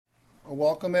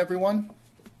Welcome, everyone.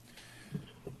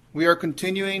 We are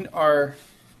continuing our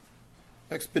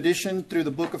expedition through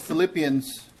the book of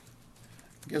Philippians.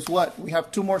 Guess what? We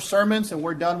have 2 more sermons and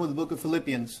we're done with the book of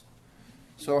Philippians.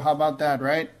 So how about that,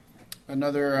 right?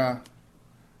 Another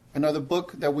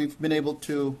book that we've been able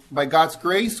to, by God's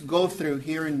grace, go through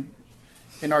here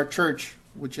in our church,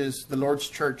 which is the Lord's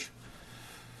church.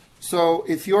 So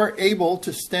if you're able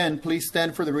to stand, please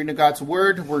stand for the reading of God's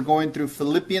word. We're going through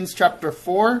Philippians chapter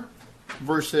 4,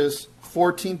 verses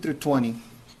 14 through 20.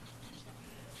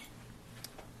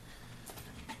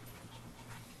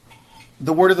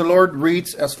 The word of the Lord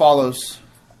reads as follows.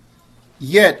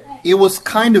 Yet it was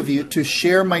kind of you to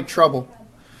share my trouble.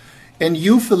 And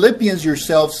you Philippians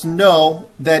yourselves know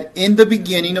that in the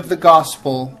beginning of the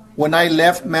gospel, when I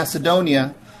left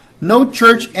Macedonia, no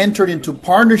church entered into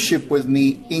partnership with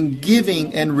me in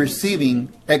giving and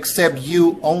receiving except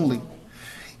you only.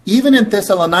 Even in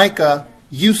Thessalonica,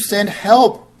 you sent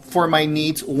help for my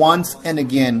needs once and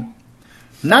again.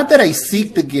 Not that I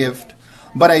seek the gift,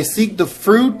 but I seek the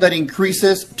fruit that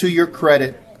increases to your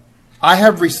credit. I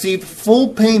have received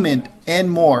full payment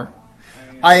and more.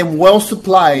 I am well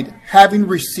supplied, having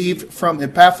received from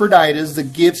Epaphroditus the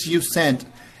gifts you sent,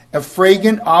 a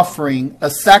fragrant offering, a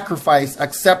sacrifice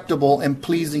acceptable and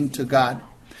pleasing to God.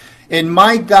 And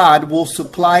my God will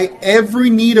supply every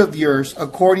need of yours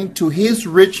according to his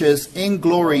riches in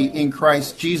glory in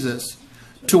Christ Jesus.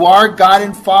 To our God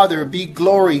and Father be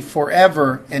glory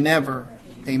forever and ever.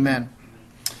 Amen.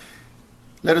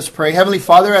 Let us pray. Heavenly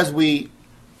Father, as we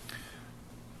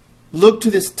look to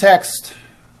this text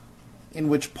in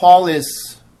which Paul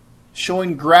is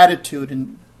showing gratitude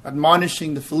and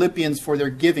admonishing the Philippians for their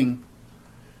giving,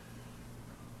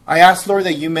 I ask, Lord,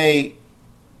 that you may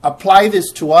apply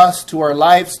this to us, to our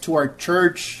lives, to our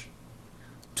church,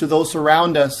 to those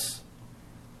around us,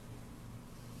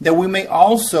 that we may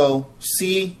also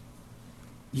see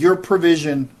your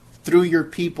provision through your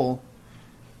people,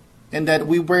 and that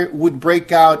we would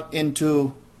break out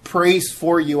into praise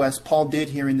for you, as Paul did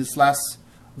here in this last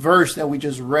verse that we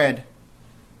just read.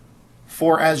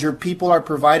 For as your people are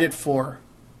provided for,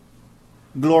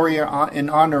 glory and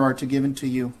honor are to given to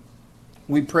you.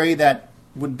 We pray that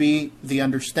would be the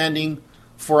understanding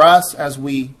for us as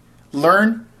we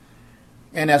learn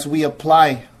and as we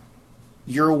apply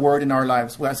your word in our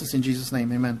lives. We ask this in Jesus'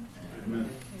 name. Amen. Amen.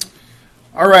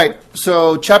 All right.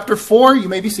 So chapter 4, you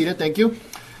may be seated. Thank you.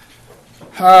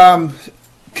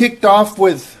 Kicked off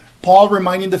with Paul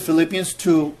reminding the Philippians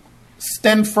to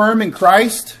stand firm in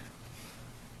Christ,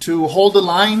 to hold the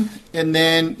line, and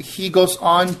then he goes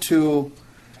on to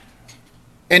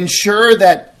ensure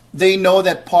that they know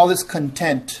that Paul is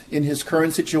content in his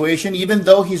current situation, even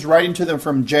though he's writing to them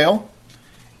from jail,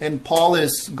 and Paul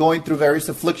is going through various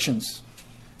afflictions.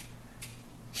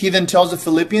 He then tells the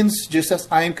Philippians, just as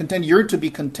I am content, you're to be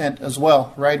content as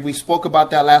well, right? We spoke about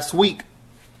that last week.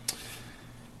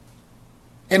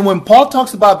 And when Paul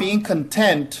talks about being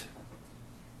content,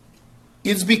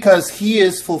 it's because he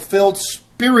is fulfilled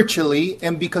spiritually,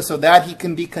 and because of that, he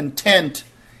can be content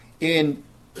in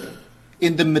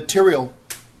the material,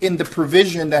 in the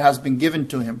provision that has been given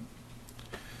to him.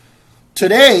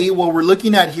 Today, what we're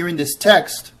looking at here in this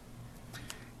text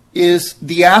is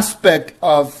the aspect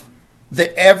of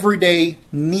the everyday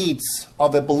needs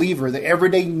of a believer, the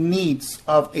everyday needs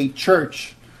of a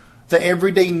church, the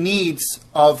everyday needs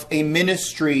of a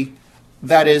ministry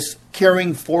that is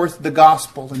carrying forth the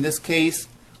gospel. In this case,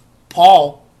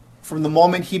 Paul, from the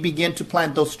moment he began to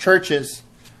plant those churches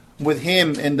with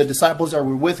him and the disciples that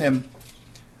were with him,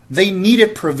 they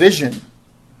needed provision,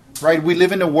 right? We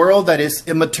live in a world that is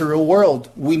a material world.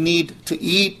 We need to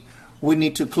eat. We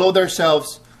need to clothe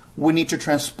ourselves. We need to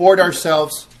transport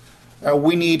ourselves.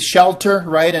 We need shelter,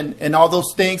 right? And all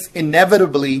those things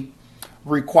inevitably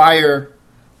require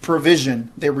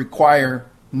provision. They require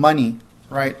money,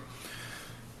 right?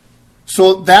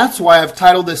 So that's why I've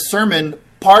titled this sermon,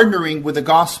 Partnering with the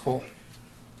Gospel.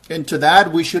 And to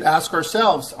that, we should ask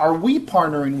ourselves, are we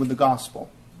partnering with the gospel?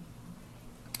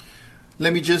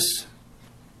 Let me just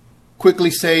quickly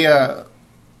say a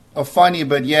funny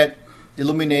but yet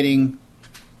illuminating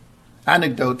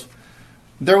anecdote.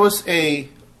 There was a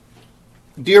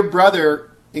dear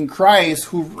brother in Christ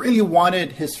who really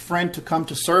wanted his friend to come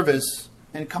to service.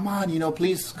 And come on,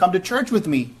 please come to church with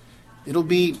me. It'll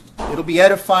be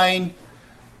edifying.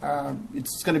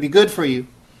 It's going to be good for you.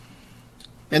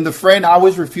 And the friend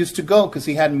always refused to go because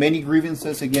he had many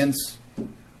grievances against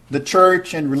the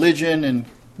church and religion and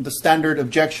the standard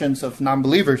objections of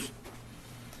non-believers.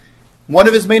 One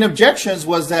of his main objections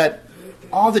was that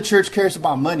all the church cares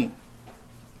about money.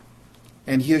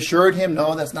 And he assured him,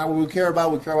 no, that's not what we care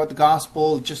about. We care about the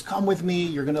gospel. Just come with me.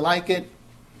 You're going to like it.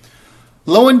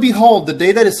 Lo and behold, the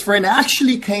day that his friend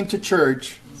actually came to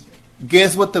church,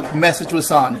 guess what the message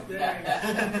was on?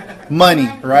 Money,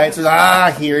 right? So,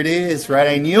 here it is, right?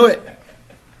 I knew it.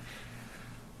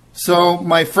 So,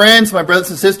 my friends, my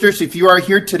brothers and sisters, if you are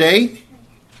here today,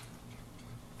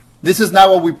 this is not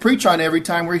what we preach on every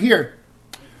time we're here.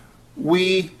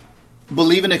 We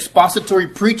believe in expository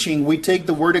preaching. We take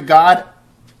the Word of God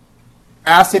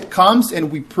as it comes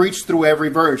and we preach through every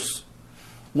verse.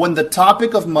 When the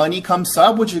topic of money comes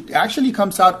up, which it actually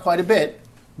comes out quite a bit,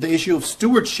 the issue of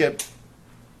stewardship,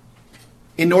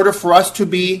 in order for us to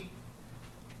be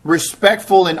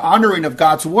respectful and honoring of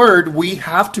God's Word, we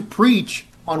have to preach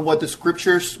on what the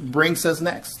Scriptures brings us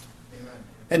next. Amen.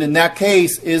 And in that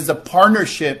case is the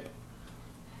partnership,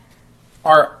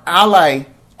 our ally,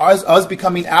 us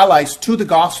becoming allies to the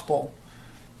gospel.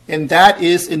 And that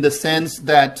is in the sense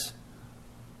that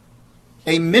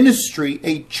a ministry,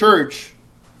 a church,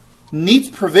 needs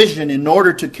provision in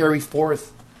order to carry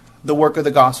forth the work of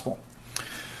the gospel.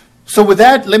 So with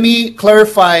that, let me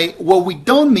clarify what we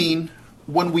don't mean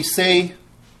when we say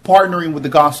partnering with the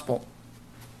gospel.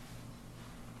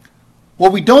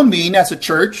 What we don't mean as a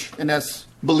church and as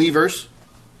believers,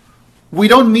 we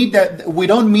don't mean that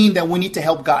we need to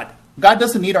help God. God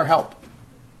doesn't need our help.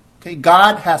 Okay,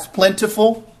 God has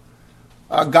plentiful.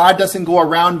 God doesn't go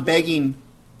around begging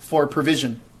for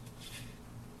provision.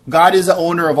 God is the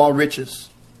owner of all riches.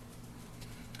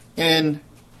 And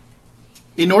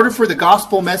in order for the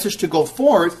gospel message to go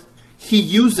forth, He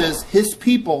uses His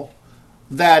people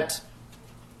that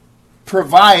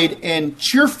provide and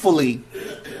cheerfully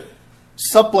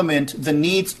supplement the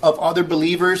needs of other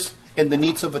believers and the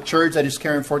needs of a church that is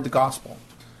carrying forth the gospel.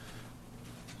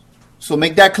 So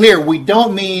make that clear. We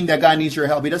don't mean that God needs your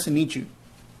help. He doesn't need you.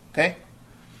 Okay?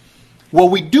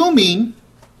 What we do mean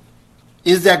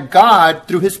is that God,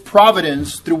 through His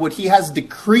providence, through what He has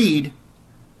decreed,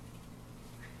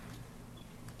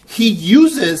 He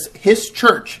uses His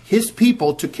church, His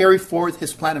people, to carry forth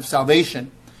His plan of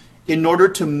salvation in order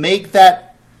to make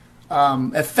that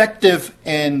effective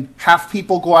and have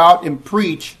people go out and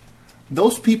preach.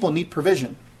 Those people need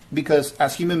provision because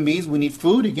as human beings, we need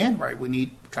food again, right? We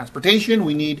need transportation.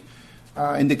 We need,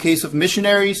 in the case of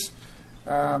missionaries,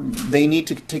 they need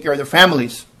to take care of their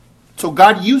families. So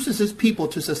God uses His people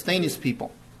to sustain His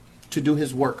people, to do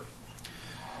His work.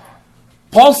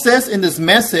 Paul says in this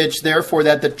message, therefore,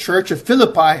 that the church of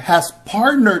Philippi has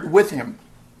partnered with him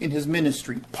in his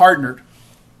ministry. Partnered.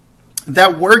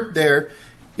 That word there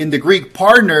in the Greek,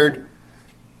 partnered,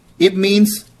 it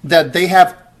means that they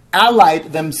have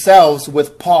allied themselves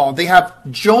with Paul. They have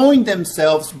joined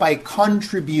themselves by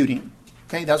contributing.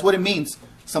 Okay, that's what it means.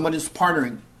 Someone is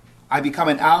partnering. I become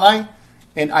an ally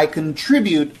and I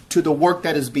contribute to the work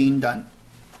that is being done.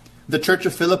 The church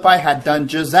of Philippi had done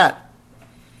just that.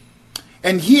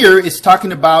 And here it's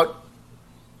talking about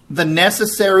the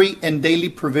necessary and daily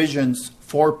provisions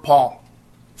for Paul,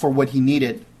 for what he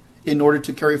needed in order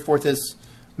to carry forth his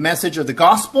message of the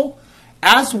gospel,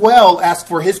 as well as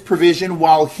for his provision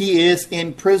while he is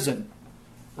in prison.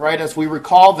 Right? As we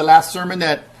recall the last sermon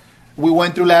that we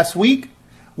went through last week,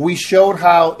 we showed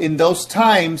how in those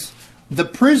times the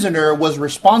prisoner was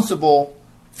responsible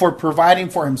for providing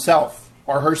for himself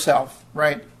or herself,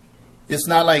 right? It's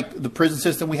not like the prison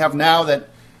system we have now that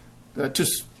to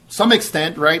some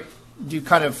extent, right, you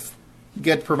kind of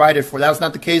get provided for. That was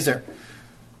not the case there.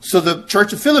 So the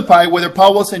church of Philippi, whether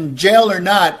Paul was in jail or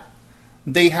not,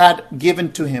 they had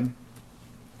given to him.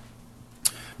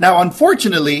 Now,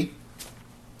 unfortunately,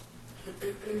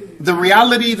 the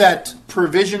reality that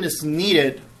provision is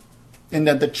needed and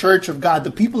that the church of God,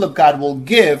 the people of God will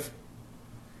give,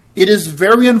 it is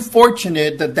very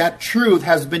unfortunate that that truth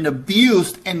has been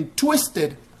abused and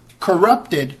twisted,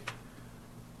 corrupted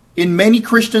in many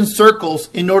Christian circles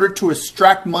in order to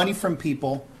extract money from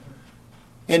people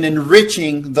and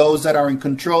enriching those that are in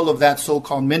control of that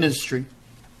so-called ministry.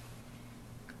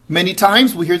 Many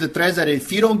times we hear the threats that if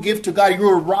you don't give to God,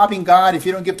 you're robbing God. If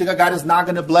you don't give to God, God is not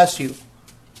going to bless you.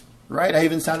 Right? I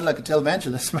even sounded like a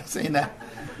televangelist by saying that.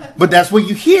 But that's what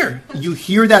you hear. You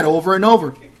hear that over and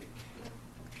over.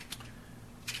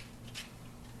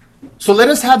 So let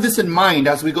us have this in mind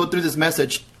as we go through this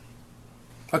message.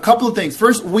 A couple of things.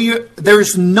 First, there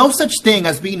is no such thing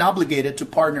as being obligated to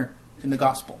partner in the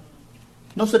gospel.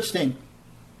 No such thing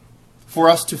for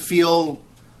us to feel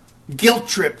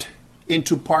guilt-tripped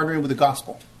into partnering with the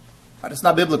gospel. That is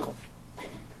not biblical.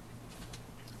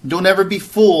 Don't ever be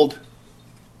fooled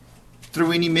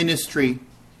through any ministry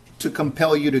to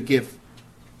compel you to give.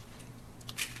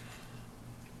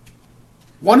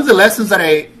 One of the lessons that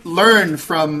I learned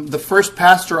from the first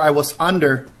pastor I was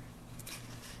under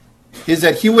is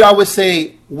that he would always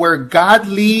say, where God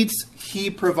leads, he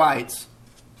provides.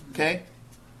 Okay?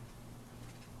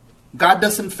 God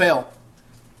doesn't fail.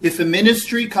 If a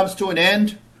ministry comes to an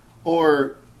end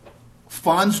or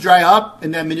funds dry up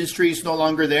and that ministry is no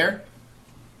longer there,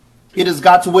 it is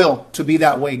God's will to be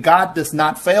that way. God does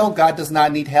not fail. God does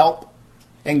not need help.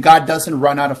 And God doesn't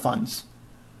run out of funds.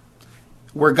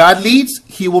 Where God leads,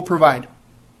 he will provide.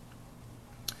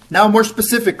 Now, more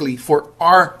specifically, for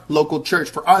our local church,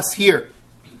 for us here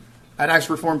at Acts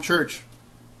Reformed Church,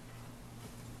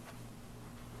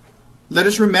 let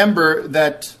us remember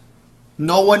that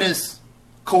no one is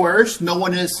coerced, no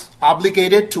one is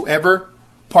obligated to ever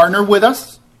partner with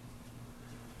us.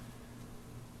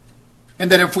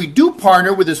 And that if we do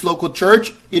partner with this local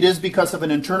church, it is because of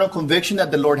an internal conviction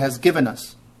that the Lord has given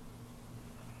us.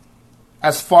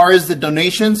 As far as the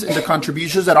donations and the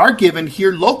contributions that are given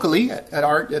here locally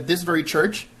at this very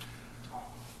church,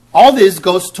 all this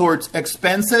goes towards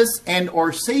expenses and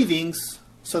or savings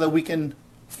so that we can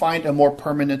find a more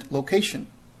permanent location,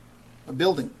 a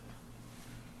building.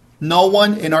 No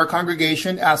one in our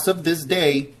congregation as of this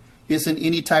day is in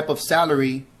any type of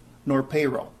salary nor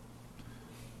payroll.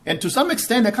 And to some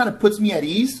extent, that kind of puts me at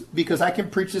ease because I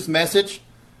can preach this message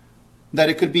that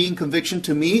it could be in conviction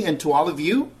to me and to all of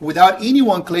you without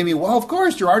anyone claiming, well, of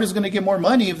course, Gerard is going to get more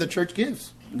money if the church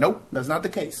gives. Nope, that's not the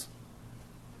case.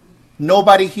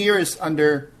 Nobody here is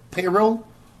under payroll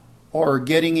or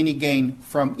getting any gain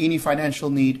from any financial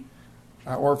need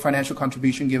or financial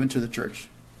contribution given to the church.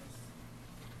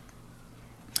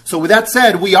 So with that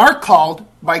said, we are called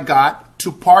by God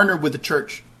to partner with the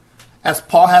church, as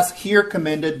Paul has here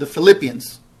commended the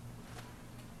Philippians.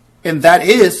 And that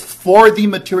is for the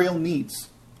material needs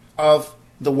of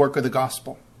the work of the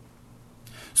gospel.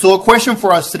 So a question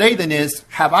for us today then is,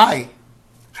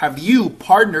 have you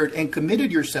partnered and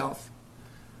committed yourself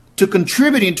to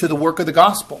contributing to the work of the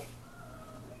gospel?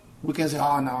 We can say,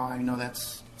 oh no, I know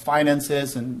that's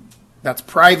finances and that's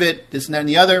private, this and that and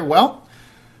the other. Well,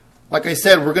 like I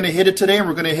said, we're going to hit it today and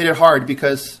we're going to hit it hard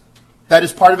because that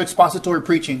is part of expository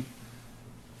preaching.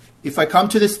 If I come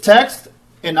to this text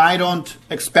and I don't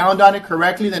expound on it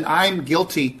correctly, then I'm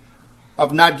guilty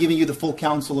of not giving you the full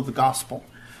counsel of the gospel.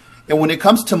 And when it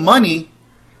comes to money,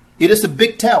 it is a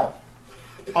big tell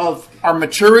of our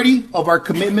maturity, of our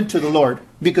commitment to the Lord.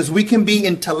 Because we can be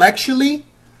intellectually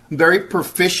very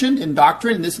proficient in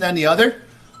doctrine and this and that and the other.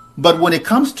 But when it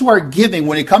comes to our giving,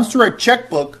 when it comes to our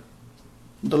checkbook,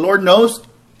 the Lord knows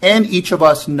and each of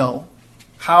us know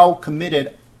how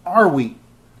committed are we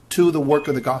to the work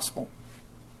of the gospel.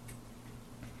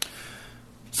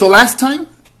 So last time,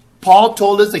 Paul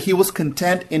told us that he was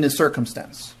content in his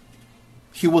circumstance.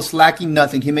 He was lacking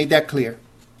nothing. He made that clear.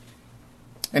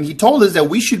 And he told us that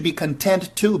we should be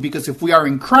content too, because if we are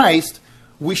in Christ,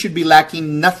 we should be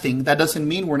lacking nothing. That doesn't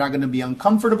mean we're not going to be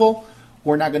uncomfortable.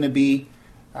 We're not going to be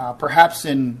perhaps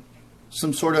in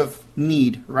some sort of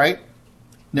need, right?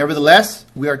 Nevertheless,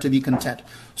 we are to be content.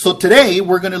 So today,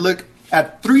 we're going to look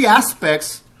at 3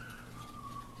 aspects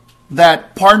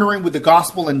that partnering with the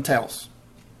gospel entails.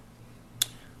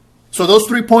 So those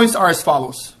 3 points are as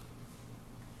follows.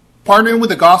 Partnering with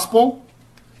the gospel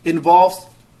involves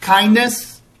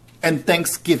kindness and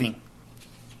thanksgiving.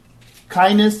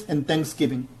 Kindness and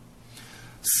thanksgiving.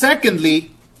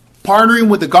 Secondly, partnering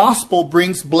with the gospel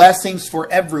brings blessings for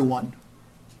everyone.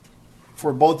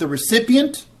 For both the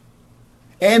recipient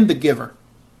and the giver.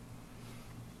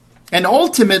 And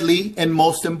ultimately, and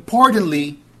most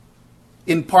importantly,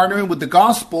 in partnering with the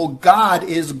gospel, God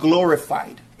is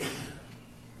glorified.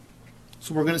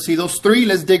 So we're going to see those 3.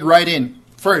 Let's dig right in.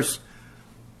 First,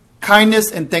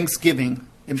 kindness and thanksgiving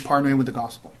in partnering with the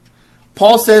gospel.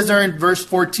 Paul says there in verse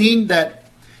 14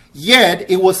 that, yet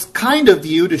it was kind of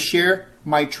you to share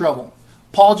my trouble.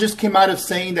 Paul just came out of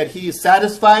saying that he is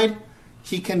satisfied.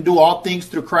 He can do all things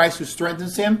through Christ who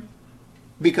strengthens him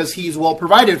because he is well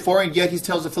provided for. And yet he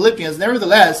tells the Philippians,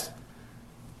 nevertheless,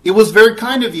 it was very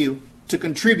kind of you to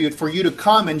contribute, for you to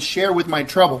come and share with my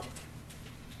trouble.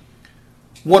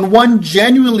 When one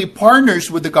genuinely partners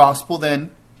with the gospel,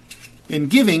 then, in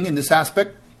giving, in this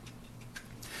aspect,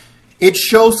 it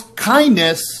shows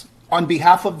kindness on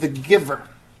behalf of the giver,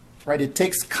 right? It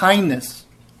takes kindness.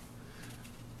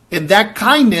 And that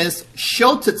kindness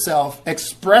shows itself,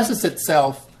 expresses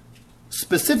itself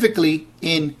specifically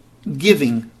in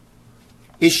giving.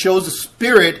 It shows the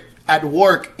Spirit at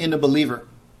work in the believer.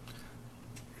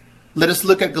 Let us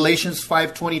look at Galatians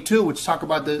 5:22, which talk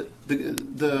about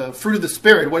the fruit of the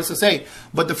Spirit. What does it say?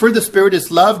 But the fruit of the Spirit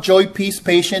is love, joy, peace,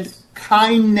 patience,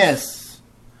 kindness,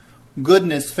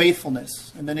 goodness,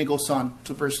 faithfulness. And then it goes on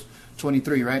to verse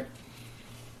 23, right?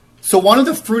 So one of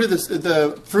the fruit of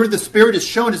the Spirit is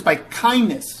shown is by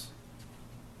kindness.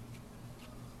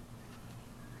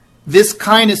 This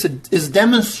kindness is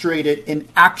demonstrated in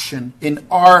action, in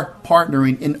our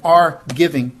partnering, in our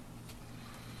giving.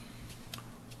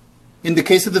 In the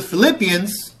case of the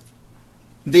Philippians,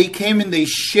 they came and they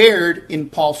shared in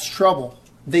Paul's trouble.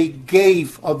 They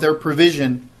gave of their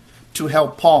provision to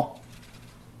help Paul.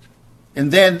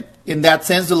 And then, in that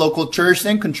sense, the local church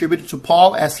then contributed to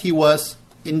Paul as he was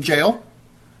in jail.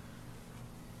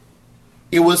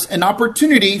 It was an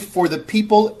opportunity for the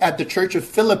people at the church of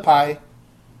Philippi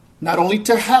not only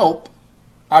to help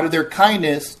out of their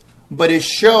kindness, but it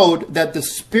showed that the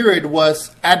Spirit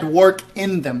was at work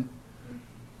in them.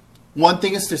 One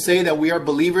thing is to say that we are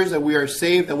believers, that we are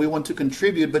saved, that we want to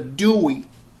contribute, but do we?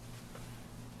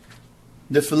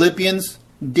 The Philippians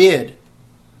did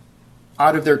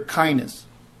out of their kindness.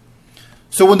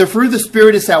 So when the fruit of the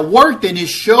Spirit is at work, then it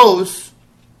shows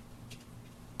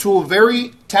to a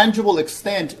very tangible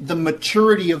extent the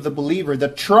maturity of the believer, the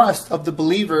trust of the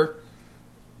believer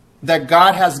that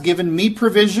God has given me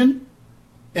provision,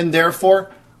 and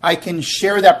therefore I can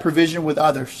share that provision with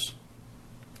others,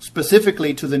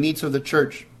 specifically to the needs of the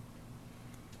church.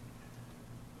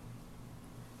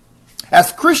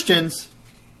 As Christians,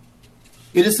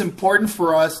 it is important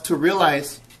for us to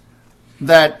realize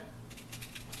that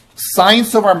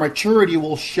signs of our maturity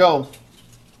will show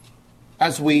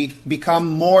as we become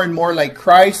more and more like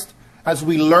Christ, as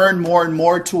we learn more and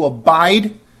more to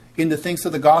abide in the things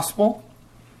of the gospel.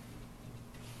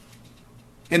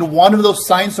 And one of those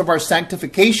signs of our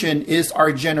sanctification is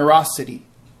our generosity,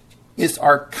 is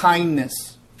our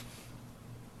kindness.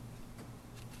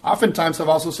 Oftentimes I've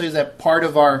also said that part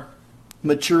of our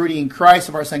maturity in Christ,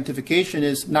 of our sanctification,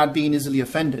 is not being easily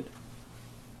offended.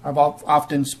 I've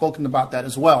often spoken about that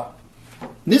as well.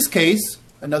 In this case,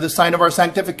 another sign of our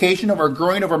sanctification, of our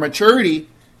growing, of our maturity,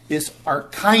 is our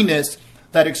kindness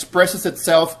that expresses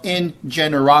itself in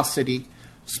generosity,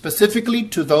 specifically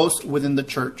to those within the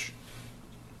church.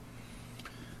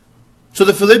 So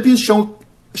the Philippians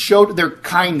showed their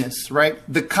kindness, right?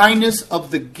 The kindness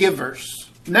of the givers.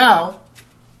 Now,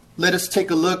 let us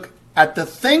take a look at the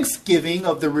thanksgiving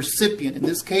of the recipient, in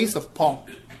this case of Paul.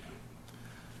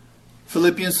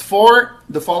 Philippians 4,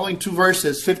 the following two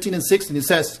verses, 15 and 16, it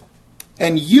says,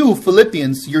 "And you,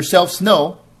 Philippians, yourselves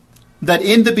know that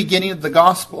in the beginning of the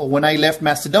gospel, when I left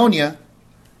Macedonia,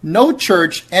 no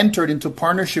church entered into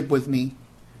partnership with me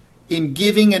in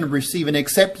giving and receiving,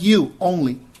 except you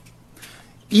only.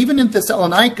 Even in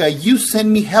Thessalonica, you sent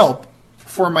me help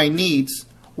for my needs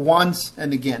once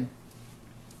and again."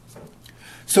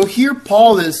 So here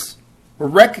Paul is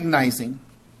recognizing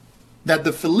that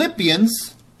the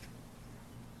Philippians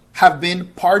have been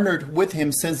partnered with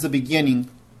him since the beginning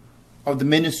of the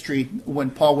ministry when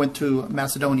Paul went to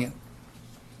Macedonia.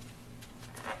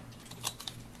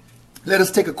 Let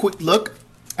us take a quick look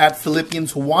at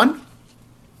Philippians 1,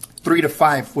 3 to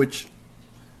 5, which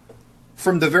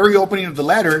from the very opening of the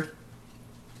letter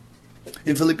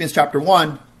in Philippians chapter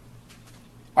 1,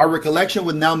 our recollection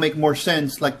would now make more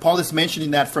sense, like Paul is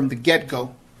mentioning that from the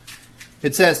get-go.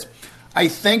 It says, "I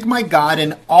thank my God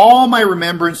in all my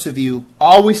remembrance of you,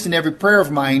 always in every prayer of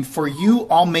mine, for you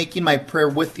all making my prayer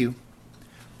with you,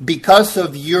 because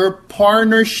of your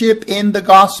partnership in the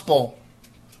gospel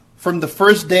from the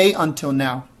first day until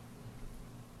now."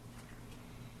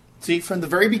 See, from the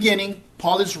very beginning,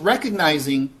 Paul is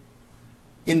recognizing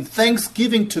in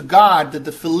thanksgiving to God that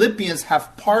the Philippians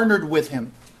have partnered with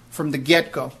him from the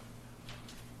get-go.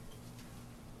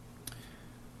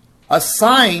 A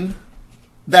sign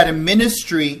that a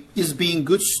ministry is being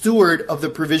good steward of the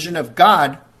provision of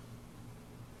God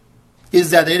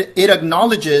is that it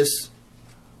acknowledges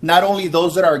not only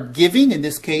those that are giving, in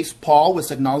this case Paul was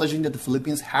acknowledging that the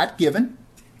Philippians had given,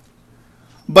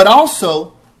 but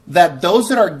also that those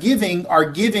that are giving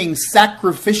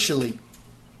sacrificially.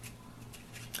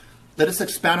 Let us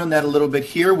expand on that a little bit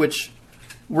here, which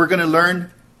we're going to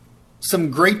learn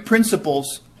some great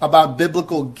principles about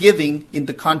biblical giving in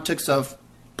the context of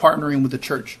partnering with the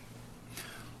church.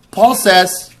 Paul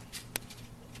says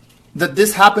that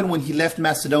this happened when he left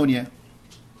Macedonia.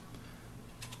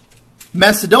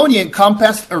 Macedonia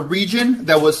encompassed a region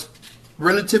that was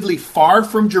relatively far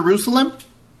from Jerusalem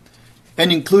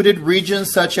and included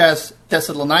regions such as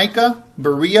Thessalonica,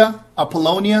 Berea,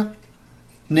 Apollonia,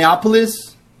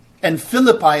 Neapolis, and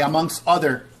Philippi, amongst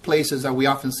other places that we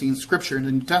often see in Scripture in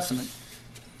the New Testament.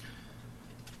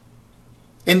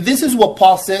 And this is what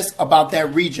Paul says about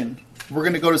that region. We're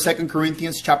going to go to 2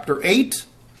 Corinthians chapter 8,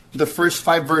 the first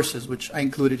 5 verses, which I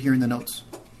included here in the notes.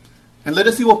 And let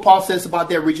us see what Paul says about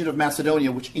that region of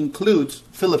Macedonia, which includes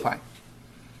Philippi.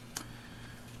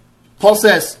 Paul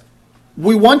says,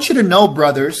 "We want you to know,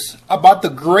 brothers, about the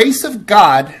grace of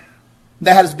God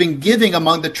that has been given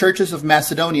among the churches of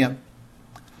Macedonia.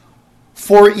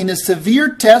 For in a severe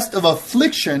test of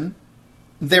affliction,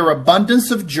 their abundance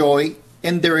of joy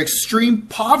and their extreme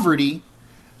poverty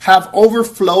have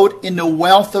overflowed in a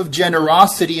wealth of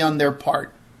generosity on their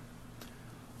part.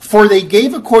 For they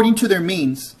gave according to their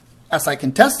means, as I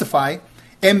can testify,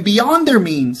 and beyond their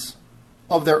means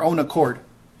of their own accord,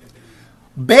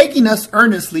 begging us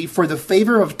earnestly for the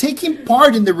favor of taking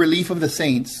part in the relief of the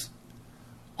saints.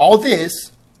 All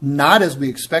this, not as we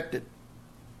expected,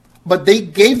 but they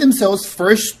gave themselves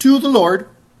first to the Lord,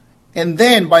 and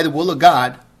then, by the will of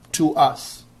God, to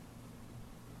us."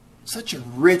 Such a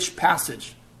rich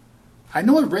passage. I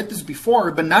know I read this before,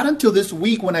 but not until this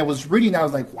week when I was reading, I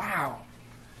was like, wow,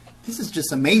 this is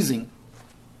just amazing.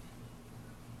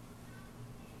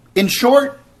 In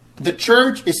short, the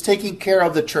church is taking care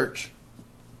of the church.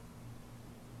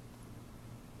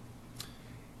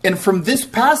 And from this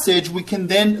passage, we can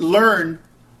then learn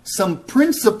some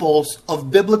principles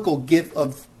of biblical giving.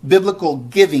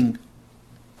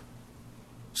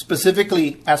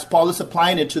 Specifically, as Paul is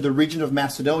applying it to the region of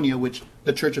Macedonia, which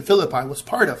the church of Philippi was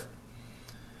part of.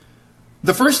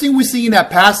 The first thing we see in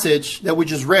that passage that we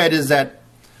just read is that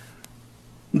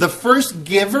the first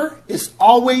giver is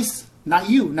always not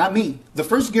you, not me. The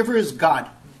first giver is God.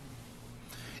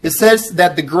 It says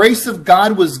that the grace of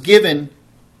God was given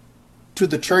to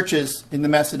the churches in the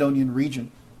Macedonian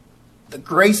region. The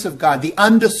grace of God, the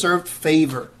undeserved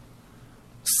favor,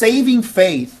 saving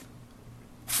faith,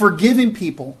 forgiving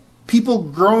people, people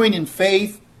growing in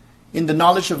faith, in the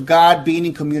knowledge of God, being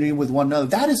in community with one another.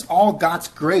 That is all God's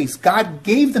grace. God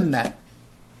gave them that.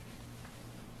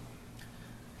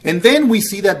 And then we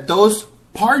see that those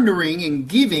partnering and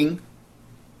giving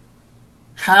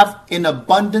have an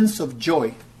abundance of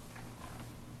joy.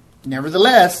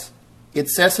 Nevertheless, it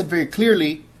says it very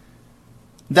clearly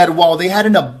that while they had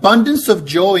an abundance of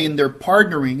joy in their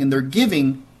partnering and their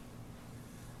giving,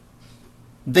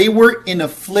 they were in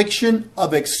affliction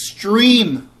of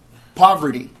extreme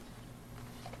poverty.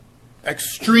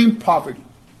 Extreme poverty.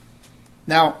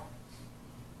 Now,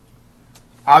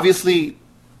 obviously,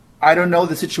 I don't know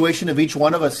the situation of each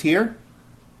one of us here,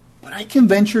 but I can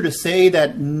venture to say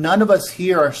that none of us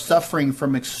here are suffering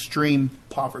from extreme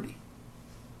poverty.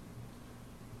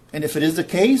 And if it is the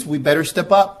case, we better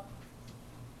step up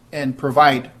and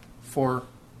provide for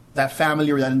that family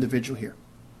or that individual here.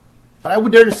 But I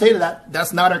would dare to say that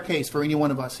that's not our case for any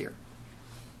one of us here.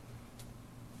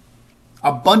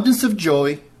 Abundance of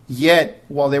joy, yet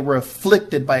while they were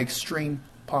afflicted by extreme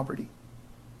poverty.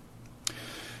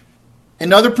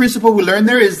 Another principle we learn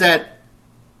there is that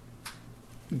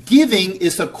giving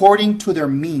is according to their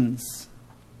means.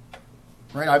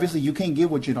 Right? Obviously, you can't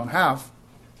give what you don't have,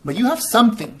 but you have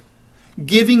something.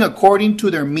 Giving according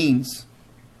to their means.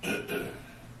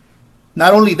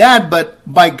 Not only that, but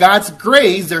by God's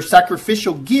grace, their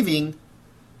sacrificial giving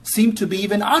seemed to be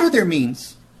even out of their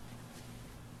means.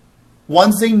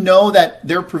 Once they know that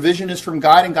their provision is from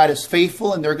God and God is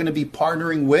faithful and they're going to be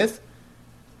partnering with,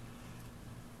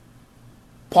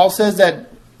 Paul says that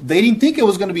they didn't think it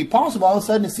was going to be possible. All of a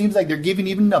sudden, it seems like they're giving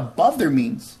even above their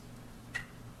means.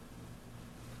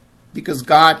 Because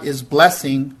God is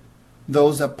blessing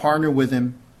those that partner with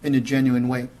Him in a genuine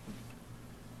way.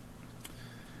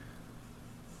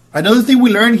 Another thing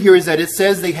we learn here is that it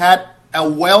says they had a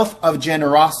wealth of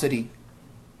generosity.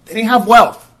 They didn't have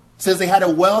wealth. It says they had a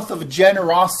wealth of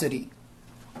generosity.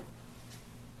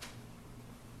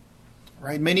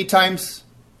 Right? Many times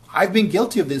I've been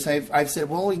guilty of this. I've said,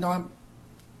 well, I'm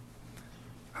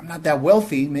not that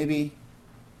wealthy. Maybe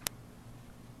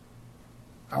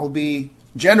I'll be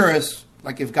generous,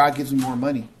 like if God gives me more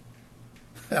money.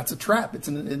 That's a trap. It's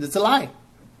a lie.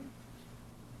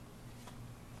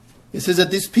 It says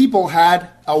that these people had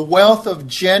a wealth of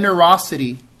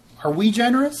generosity. Are we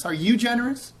generous? Are you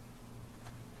generous?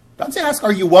 Don't say ask,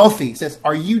 are you wealthy? It says,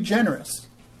 are you generous?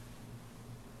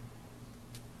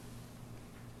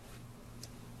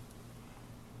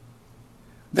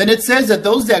 Then it says that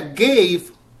those that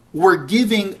gave were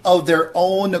giving of their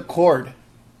own accord.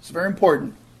 It's very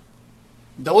important.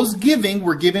 Those giving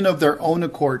were giving of their own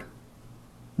accord.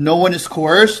 No one is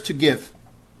coerced to give.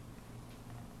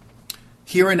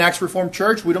 Here in Acts Reformed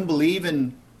Church, we don't believe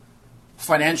in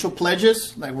financial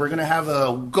pledges. Like we're going to have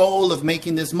a goal of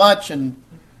making this much and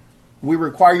we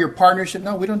require your partnership.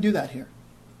 No, we don't do that here.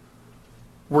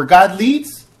 Where God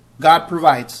leads, God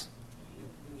provides.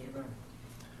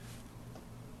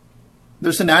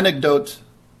 There's an anecdote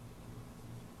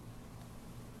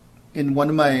in one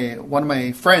of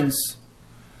my friends,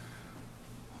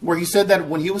 where he said that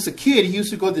when he was a kid, he used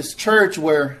to go to this church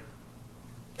where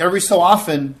every so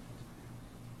often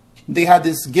they had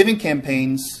these giving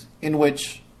campaigns in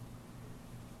which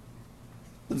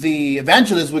the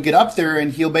evangelist would get up there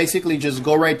and he'll basically just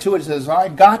go right to it. He says, all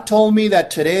right, God told me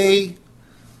that today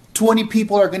 20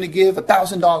 people are going to give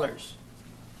 $1,000.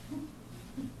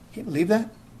 Can you believe that?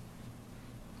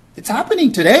 It's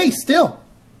happening today still.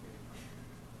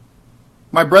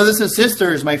 My brothers and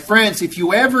sisters, my friends, if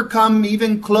you ever come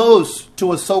even close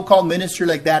to a so-called ministry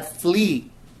like that,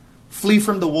 flee. Flee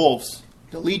from the wolves.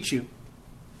 They'll eat you.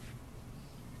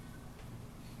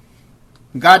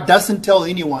 God doesn't tell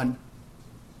anyone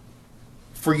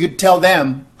for you to tell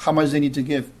them how much they need to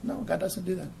give. No, God doesn't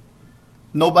do that.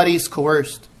 Nobody is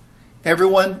coerced.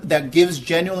 Everyone that gives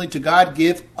genuinely to God,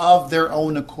 give of their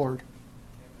own accord.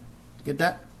 Get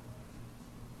that?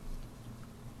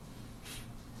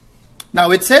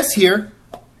 Now it says here,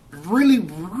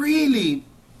 really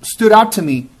stood out to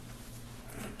me.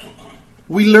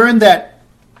 We learned that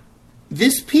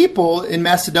these people in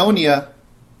Macedonia,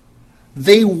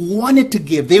 they wanted to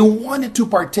give. They wanted to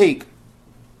partake.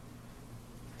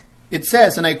 It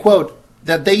says, and I quote,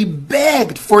 that they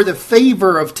begged for the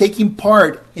favor of taking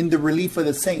part in the relief of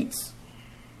the saints.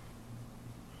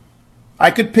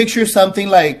 I could picture something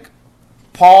like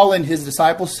Paul and his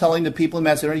disciples telling the people in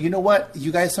Macedonia, you know what?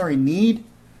 You guys are in need.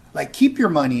 Like, keep your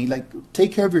money. Like,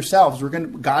 take care of yourselves.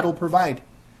 God will provide.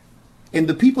 And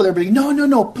the people there being,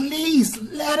 no, please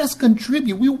let us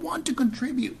contribute. We want to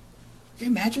contribute. Can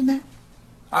you imagine that?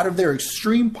 Out of their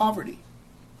extreme poverty,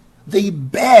 they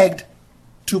begged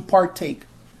to partake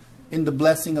in the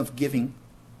blessing of giving.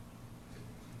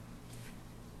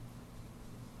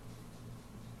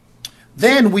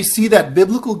 Then we see that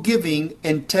biblical giving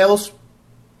entails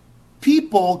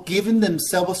people giving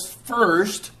themselves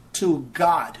first to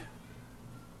God.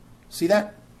 See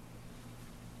that?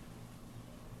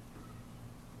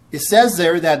 It says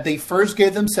there that they first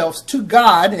gave themselves to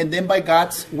God and then by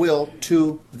God's will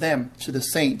to them, to the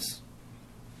saints.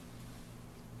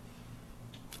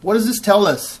 What does this tell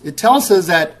us? It tells us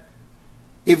that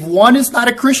if one is not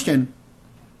a Christian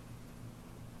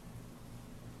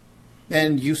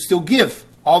and you still give,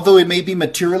 although it may be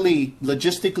materially,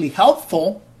 logistically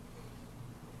helpful,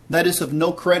 that is of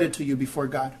no credit to you before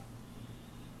God.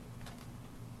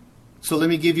 So let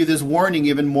me give you this warning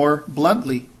even more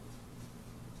bluntly.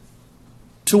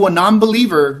 To a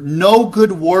non-believer, no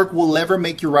good work will ever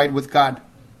make you right with God.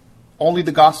 Only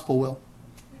the gospel will.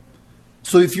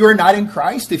 So if you're not in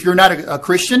Christ, if you're not a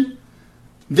Christian,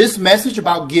 this message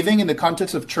about giving in the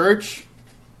context of church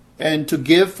and to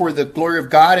give for the glory of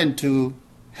God and to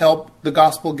help the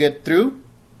gospel get through,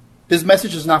 this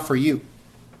message is not for you.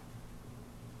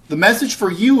 The message for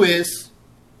you is,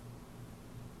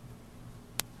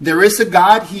 there is a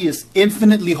God. He is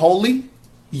infinitely holy.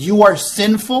 You are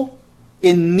sinful,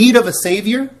 in need of a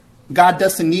Savior. God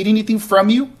doesn't need anything from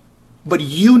you, but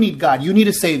you need God. You need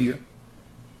a Savior.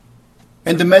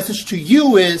 And the message to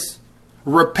you is,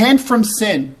 repent from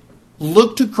sin,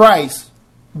 look to Christ,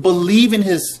 believe in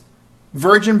His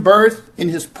virgin birth, in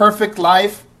His perfect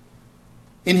life,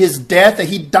 in His death, that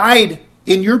He died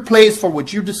in your place for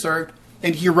what you deserved,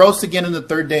 and He rose again on the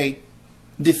third day,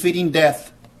 defeating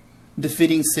death,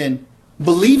 defeating sin.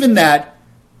 Believe in that,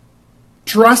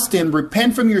 trust Him,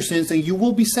 repent from your sins, and you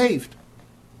will be saved.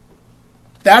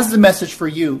 That's the message for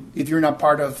you if you're not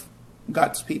part of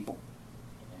God's people.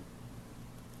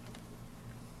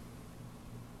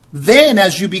 Then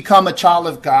as you become a child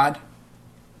of God,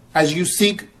 as you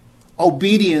seek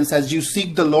obedience, as you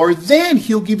seek the Lord, then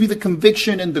He'll give you the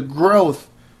conviction and the growth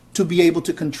to be able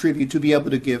to contribute, to be able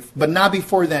to give. But not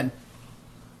before then.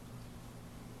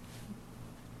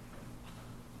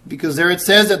 Because there it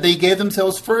says that they gave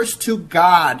themselves first to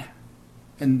God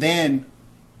and then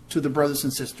to the brothers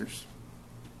and sisters.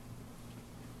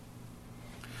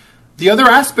 The other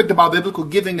aspect about biblical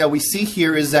giving that we see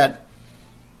here is that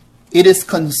it is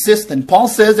consistent. Paul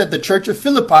says that the church of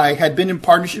Philippi had been in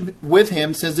partnership with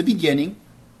him since the beginning.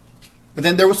 But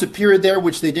then there was a period there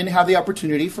which they didn't have the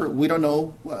opportunity for. We don't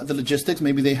know the logistics.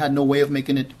 Maybe they had no way of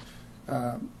making it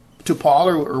to Paul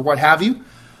or what have you.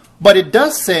 But it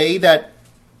does say that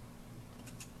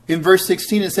in verse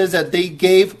 16 it says that they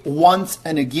gave once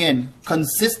and again.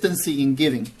 Consistency in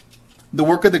giving. The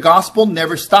work of the gospel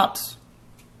never stops.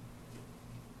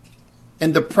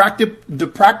 And the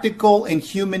practical and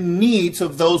human needs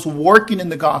of those working in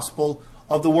the gospel,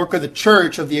 of the work of the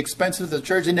church, of the expenses of the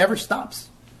church, it never stops.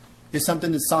 It's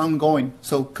something that's ongoing.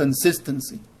 So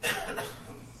consistency.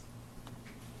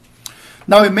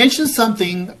 Now it mentions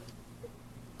something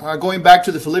going back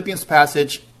to the Philippians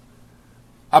passage,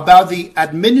 about the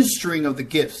administering of the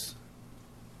gifts.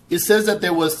 It says that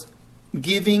there was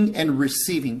giving and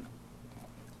receiving.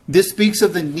 This speaks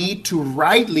of the need to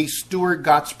rightly steward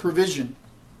God's provision.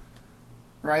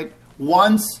 Right?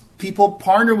 Once people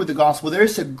partner with the gospel,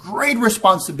 there's a great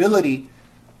responsibility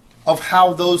of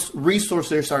how those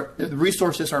resources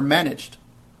are managed.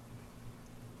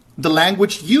 The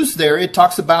language used there, it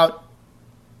talks about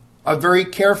a very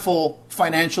careful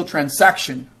financial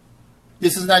transaction.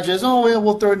 This is not just, oh,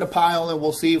 we'll throw it in the pile and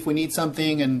we'll see if we need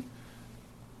something and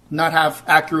not have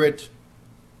accurate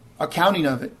accounting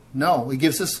of it. No, it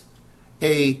gives us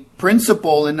a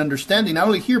principle and understanding, not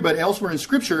only here but elsewhere in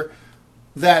Scripture,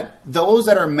 that those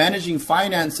that are managing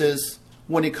finances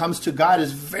when it comes to God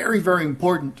is very, very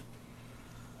important.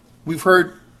 We've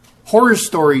heard horror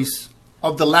stories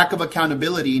of the lack of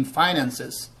accountability in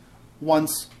finances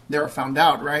once they're found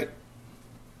out, right?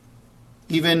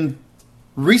 Even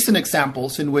recent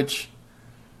examples in which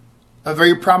a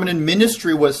very prominent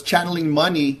ministry was channeling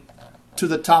money to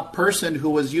the top person who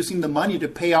was using the money to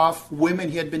pay off women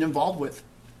he had been involved with.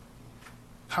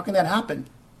 How can that happen?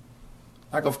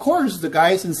 Like, of course, the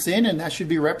guy is in sin and that should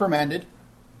be reprimanded.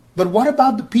 But what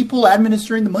about the people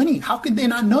administering the money? How could they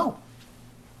not know?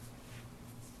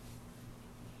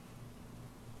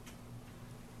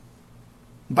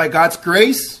 By God's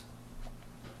grace,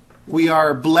 we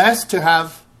are blessed to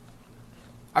have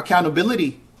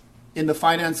accountability in the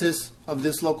finances of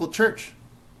this local church.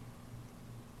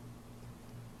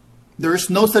 There is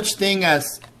no such thing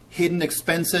as hidden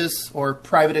expenses or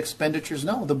private expenditures.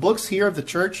 No, the books here of the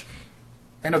church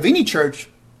and of any church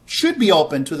should be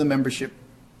open to the membership.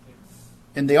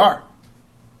 And they are.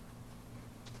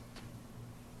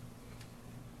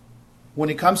 When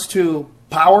it comes to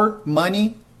power,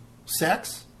 money,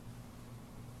 sex,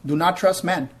 do not trust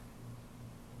man.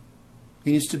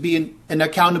 It needs to be an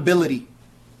accountability.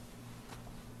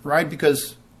 Right?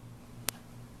 Because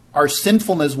our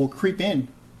sinfulness will creep in.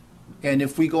 And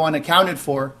if we go unaccounted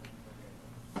for,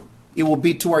 it will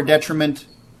be to our detriment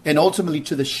and ultimately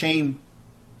to the shame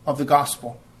of the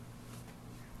gospel.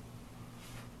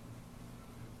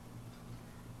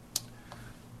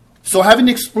 So having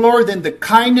explored then the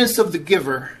kindness of the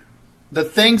giver, the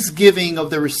thanksgiving of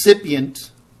the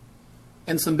recipient,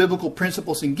 and some biblical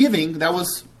principles in giving, that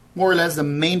was more or less the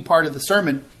main part of the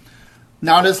sermon.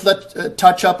 Now let's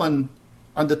touch up on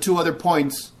the two other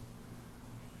points.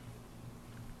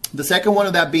 The second one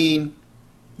of that being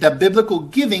that biblical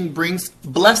giving brings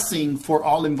blessing for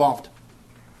all involved.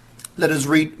 Let us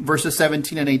read verses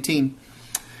 17 and 18.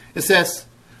 It says,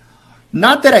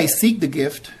 "Not that I seek the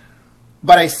gift,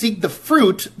 but I seek the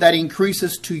fruit that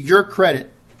increases to your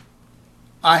credit.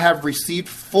 I have received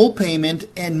full payment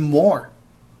and more.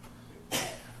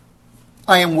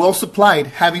 I am well supplied,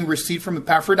 having received from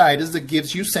Epaphroditus the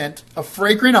gifts you sent, a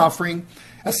fragrant offering,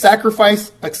 a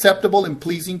sacrifice acceptable and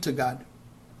pleasing to God."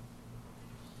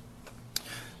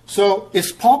 So,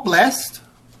 is Paul blessed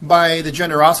by the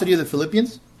generosity of the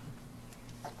Philippians?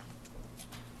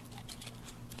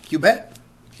 You bet.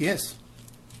 He is.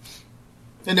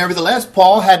 And nevertheless,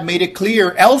 Paul had made it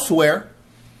clear elsewhere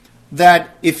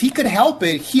that if he could help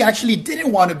it, he actually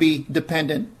didn't want to be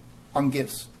dependent on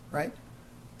gifts, right?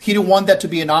 He didn't want that to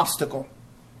be an obstacle.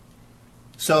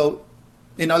 So,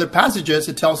 in other passages,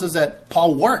 it tells us that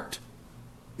Paul worked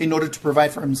in order to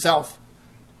provide for himself,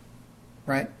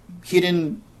 right? He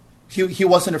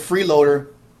wasn't a freeloader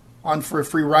on for a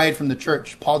free ride from the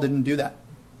church. Paul didn't do that.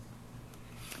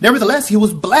 Nevertheless, he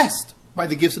was blessed by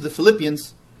the gifts of the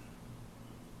Philippians.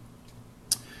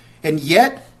 And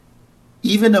yet,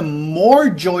 even a more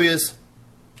joyous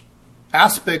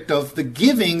aspect of the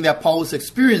giving that Paul was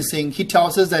experiencing, he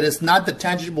tells us that it's not the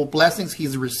tangible blessings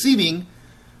he's receiving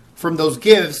from those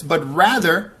gifts, but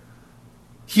rather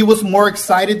he was more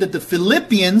excited that the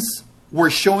Philippians were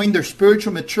showing their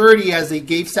spiritual maturity as they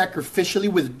gave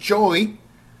sacrificially with joy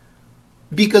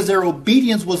because their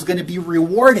obedience was going to be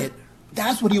rewarded.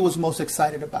 That's what he was most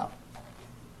excited about.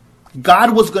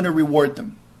 God was going to reward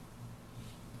them.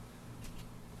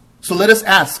 So let us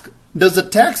ask, does the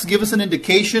text give us an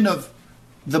indication of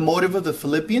the motive of the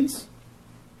Philippians?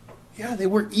 Yeah, they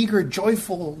were eager,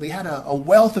 joyful. They had a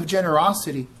wealth of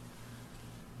generosity.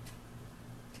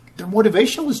 Their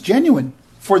motivation was genuine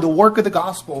for the work of the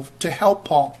gospel to help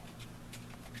Paul.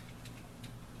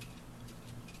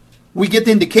 We get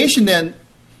the indication then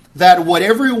that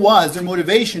whatever it was, their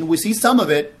motivation, we see some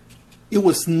of it, it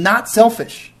was not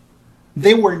selfish.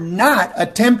 They were not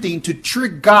attempting to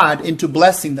trick God into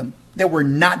blessing them. They were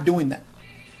not doing that.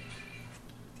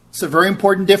 It's a very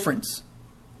important difference.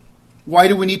 Why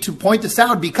do we need to point this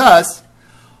out? Because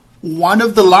one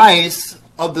of the lies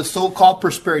of the so-called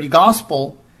prosperity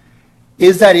gospel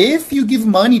is that if you give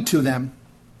money to them,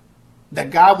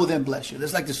 that God will then bless you.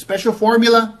 There's like this special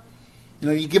formula.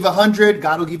 You give 100,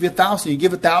 God will give you 1,000. You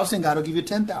give 1,000, God will give you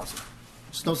 10,000.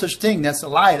 There's no such thing. That's a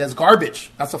lie. That's garbage.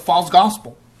 That's a false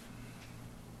gospel.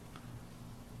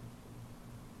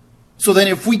 So then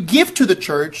if we give to the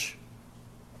church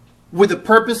with the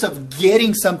purpose of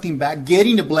getting something back,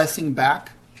 getting a blessing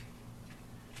back,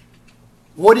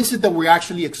 what is it that we're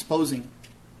actually exposing?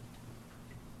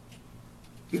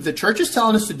 If the church is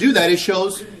telling us to do that, it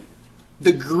shows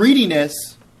the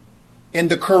greediness and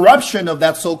the corruption of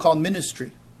that so-called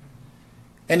ministry.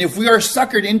 And if we are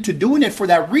suckered into doing it for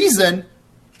that reason,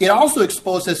 it also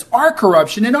exposes our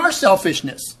corruption and our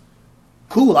selfishness.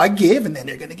 Cool, I give and then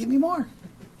they're going to give me more.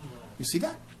 You see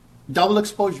that? Double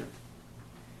exposure.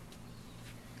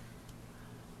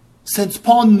 Since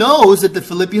Paul knows that the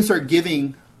Philippians are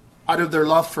giving out of their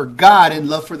love for God and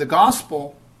love for the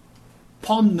gospel,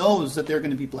 Paul knows that they're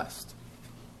going to be blessed.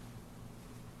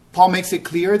 Paul makes it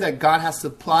clear that God has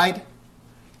supplied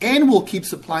and will keep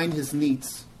supplying his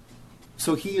needs.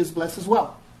 So he is blessed as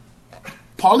well.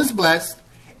 Paul is blessed,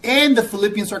 and the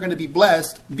Philippians are going to be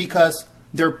blessed because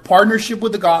their partnership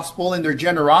with the gospel and their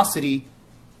generosity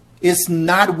is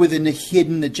not within a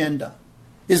hidden agenda.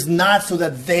 Is not so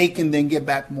that they can then get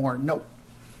back more. No.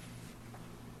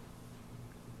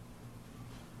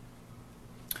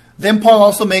 Then Paul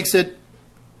also makes it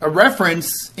a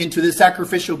reference into the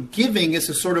sacrificial giving as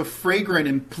a sort of fragrant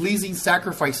and pleasing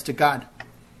sacrifice to God.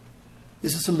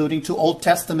 This is alluding to Old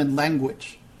Testament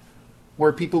language,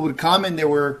 where people would come and they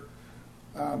were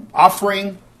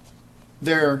offering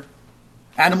their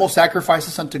animal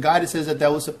sacrifices unto God. It says that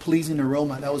that was a pleasing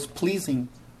aroma. That was pleasing,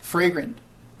 fragrant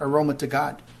aroma to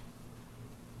God.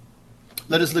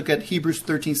 Let us look at Hebrews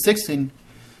 13:16.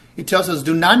 It tells us,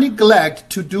 do not neglect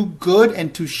to do good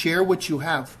and to share what you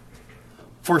have,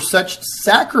 for such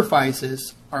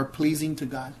sacrifices are pleasing to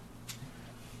God.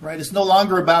 Right? It's no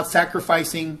longer about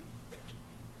sacrificing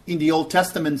in the Old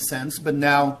Testament sense, but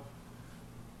now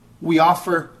we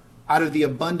offer out of the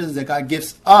abundance that God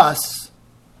gives us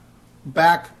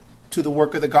back to the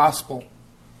work of the gospel,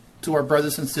 to our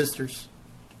brothers and sisters.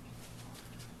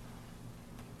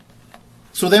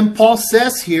 So then Paul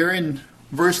says here in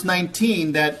verse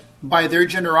 19 that by their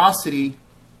generosity,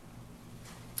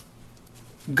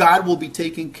 God will be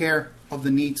taking care of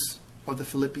the needs of the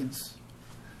Philippians.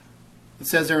 It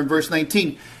says there in verse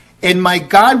 19, and my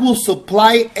God will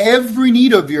supply every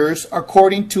need of yours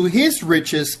according to his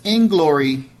riches in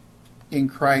glory in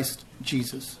Christ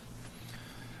Jesus.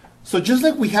 So just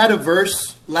like we had a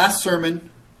verse last sermon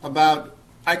about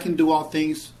I can do all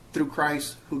things through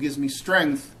Christ who gives me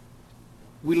strength,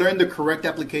 we learned the correct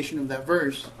application of that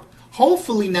verse.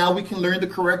 Hopefully now we can learn the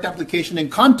correct application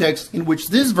and context in which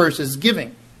this verse is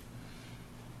giving.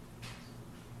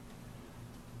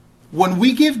 When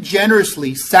we give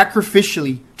generously,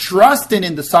 sacrificially, trusting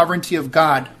in the sovereignty of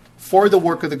God for the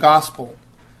work of the gospel,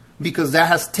 because that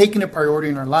has taken a priority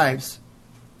in our lives,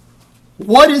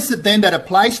 what is it then that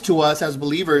applies to us as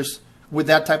believers with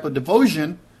that type of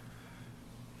devotion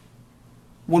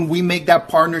when we make that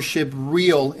partnership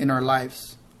real in our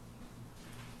lives?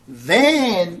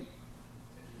 Then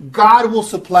God will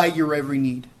supply your every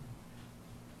need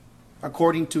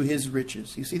according to his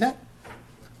riches. You see that?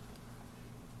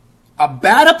 A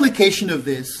bad application of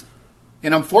this,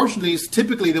 and unfortunately it's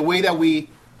typically the way that we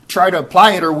try to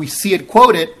apply it or we see it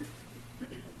quoted,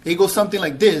 it goes something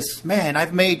like this. Man,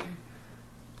 I've made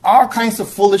all kinds of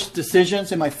foolish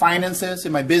decisions in my finances,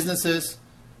 in my businesses,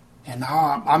 and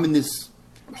now I'm in this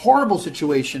horrible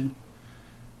situation.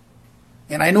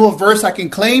 And I know a verse I can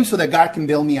claim so that God can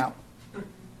bail me out.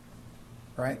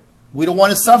 Right? We don't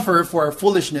want to suffer for our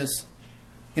foolishness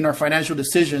in our financial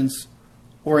decisions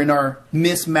or in our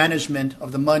mismanagement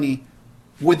of the money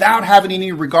without having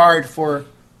any regard for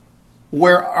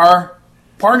where our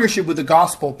partnership with the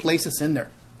gospel places in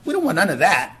there. We don't want none of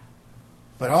that.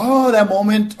 But that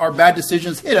moment our bad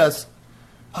decisions hit us.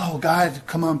 Oh, God,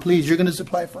 come on, please. You're going to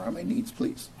supply for all my needs,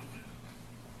 please.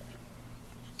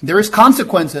 There is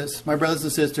consequences, my brothers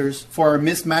and sisters, for our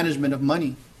mismanagement of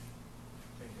money.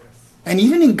 And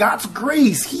even in God's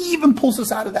grace, he even pulls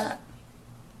us out of that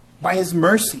by his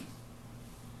mercy.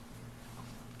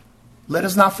 Let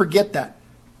us not forget that.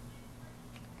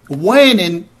 When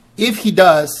and if he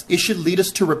does, it should lead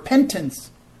us to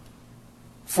repentance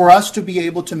for us to be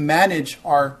able to manage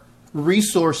our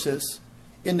resources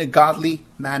in a godly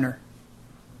manner,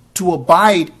 to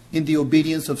abide in the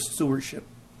obedience of stewardship,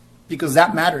 because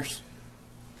that matters.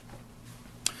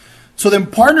 So then,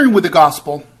 partnering with the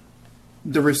gospel,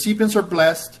 the recipients are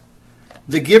blessed,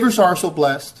 The givers are also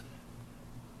blessed.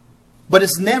 But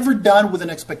it's never done with an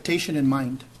expectation in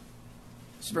mind.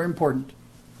 It's very important.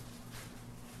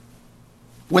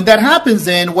 When that happens,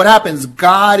 then what happens?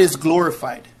 God is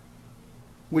glorified.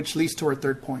 Which leads to our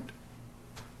third point.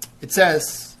 It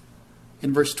says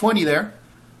in verse 20 there,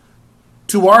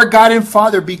 to our God and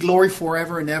Father be glory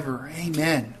forever and ever.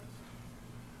 Amen.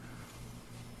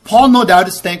 Paul no doubt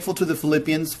is thankful to the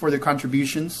Philippians for their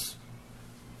contributions.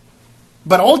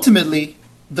 But ultimately,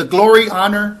 the glory,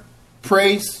 honor,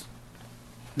 praise,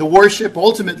 the worship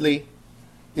ultimately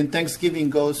in thanksgiving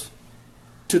goes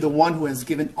to the one who has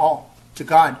given all, to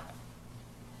God.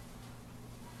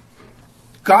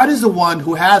 God is the one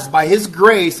who has, by His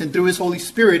grace and through His Holy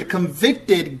Spirit,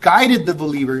 convicted, guided the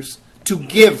believers to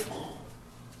give,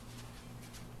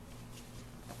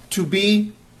 to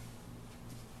be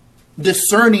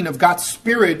discerning of God's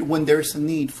Spirit when there's a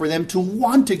need, for them to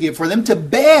want to give, for them to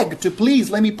beg, to please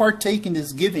let me partake in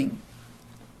this giving.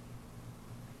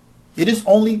 It is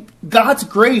only God's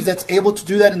grace that's able to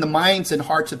do that in the minds and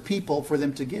hearts of people for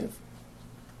them to give.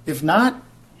 If not,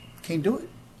 can't do it.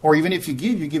 Or even if you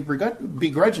give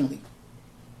begrudgingly.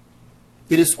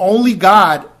 It is only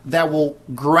God that will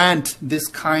grant this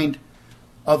kind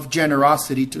of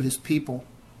generosity to His people.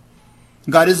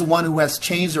 God is the one who has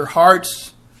changed their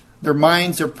hearts, their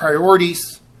minds, their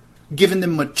priorities, given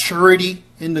them maturity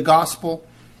in the gospel,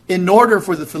 in order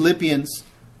for the Philippians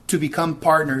to become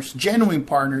partners, genuine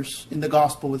partners in the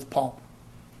gospel with Paul.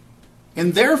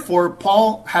 And therefore,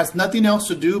 Paul has nothing else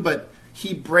to do but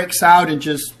he breaks out in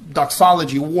just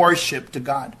doxology, worship to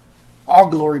God. All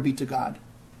glory be to God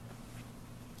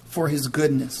for His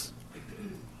goodness.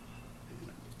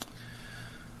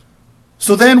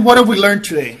 So then, what have we learned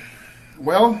today?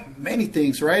 Well, many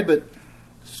things, right? But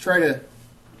let's try to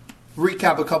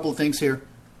recap a couple of things here.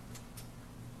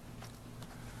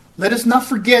 Let us not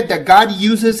forget that God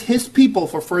uses His people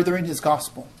for furthering His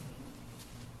gospel.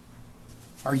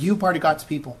 Are you part of God's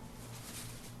people?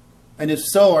 And if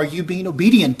so, are you being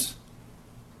obedient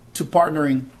to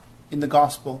partnering in the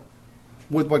gospel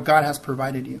with what God has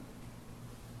provided you?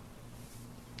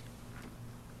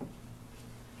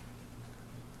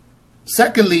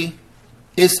 Secondly,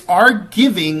 is our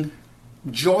giving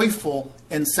joyful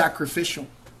and sacrificial?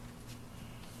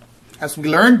 As we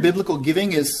learned, biblical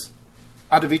giving is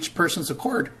out of each person's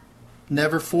accord,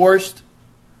 never forced,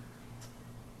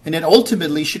 and it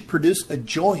ultimately should produce a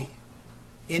joy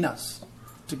in us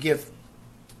to give.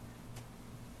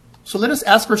 So let us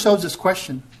ask ourselves this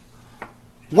question.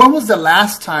 When was the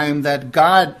last time that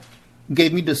God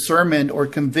gave me discernment or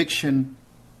conviction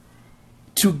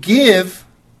to give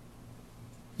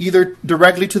either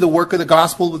directly to the work of the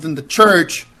gospel within the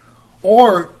church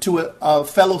or to a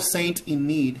fellow saint in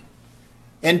need?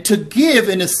 And to give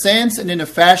in a sense and in a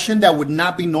fashion that would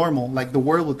not be normal, like the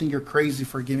world would think you're crazy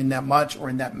for giving that much or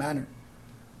in that manner.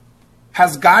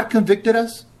 Has God convicted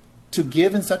us to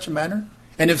give in such a manner?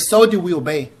 And if so, do we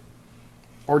obey?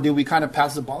 Or do we kind of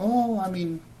pass the ball? Oh, I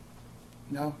mean,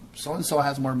 so-and-so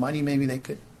has more money, maybe they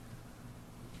could.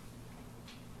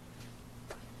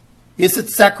 Is it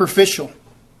sacrificial?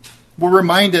 We're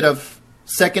reminded of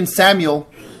 2 Samuel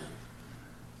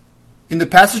in the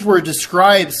passage where it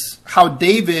describes how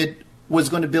David was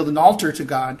going to build an altar to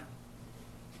God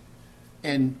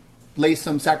and lay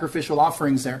some sacrificial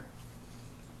offerings there.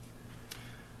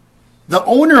 The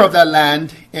owner of that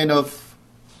land and of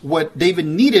what David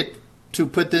needed to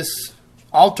put this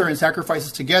altar and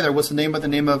sacrifices together was the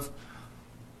name of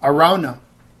Araunah.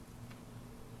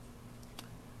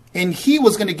 And he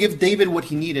was going to give David what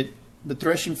he needed, the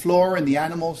threshing floor and the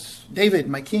animals. David,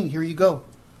 my king, here you go.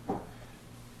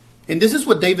 And this is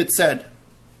what David said.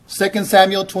 2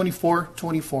 Samuel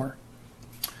 24:24.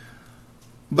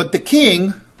 But the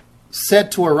king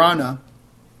said to Araunah,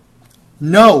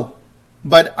 no,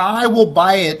 but I will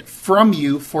buy it from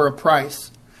you for a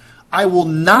price. I will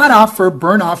not offer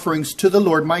burnt offerings to the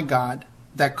Lord my God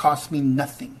that cost me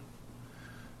nothing.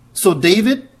 So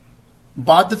David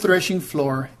bought the threshing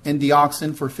floor and the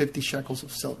oxen for 50 shekels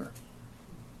of silver.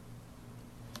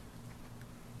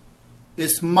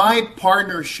 Is my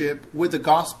partnership with the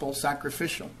gospel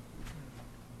sacrificial?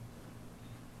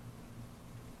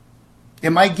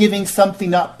 Am I giving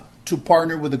something up to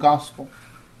partner with the gospel?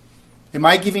 Am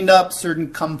I giving up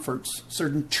certain comforts,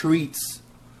 certain treats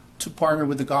to partner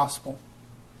with the gospel?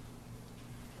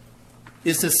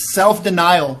 Is it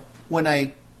self-denial when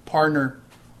I partner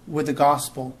with the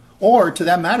gospel? Or, to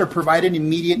that matter, provide an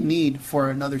immediate need for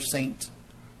another saint?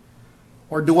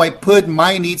 Or do I put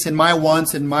my needs and my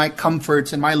wants and my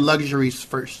comforts and my luxuries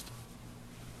first?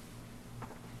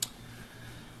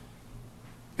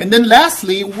 And then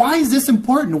lastly, why is this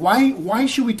important? Why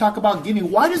should we talk about giving?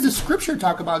 Why does the scripture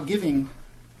talk about giving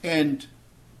and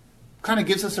kind of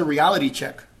gives us a reality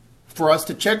check for us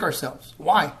to check ourselves?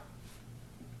 Why?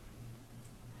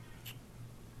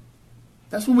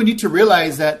 That's when we need to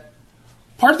realize that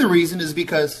part of the reason is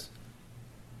because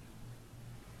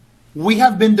we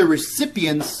have been the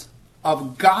recipients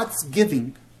of God's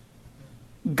giving.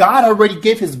 God already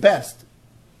gave his best.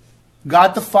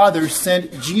 God the Father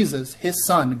sent Jesus, his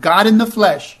Son, God in the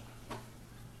flesh,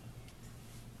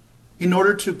 in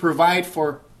order to provide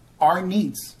for our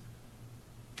needs.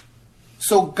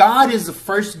 So God is the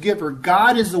first giver.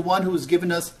 God is the one who has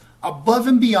given us above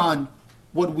and beyond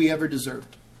what we ever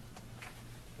deserved.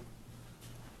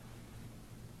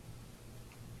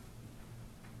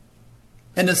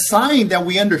 And a sign that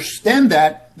we understand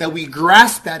that we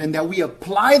grasp that, and that we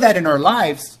apply that in our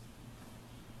lives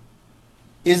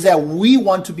is that we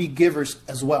want to be givers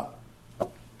as well.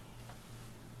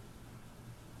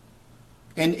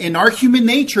 And in our human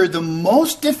nature, the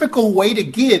most difficult way to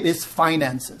give is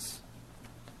finances.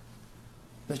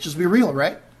 Let's just be real,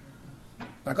 right?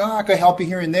 Like, oh, I could help you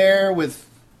here and there with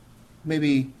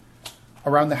maybe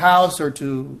around the house or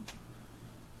to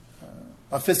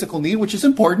a physical need, which is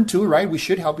important too, right? We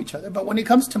should help each other. But when it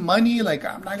comes to money, like,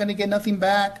 I'm not going to get nothing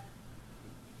back.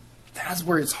 That's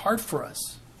where it's hard for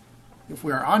us, if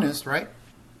we are honest, right?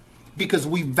 Because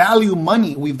we value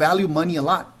money. We value money a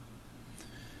lot.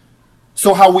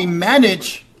 So how we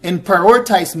manage and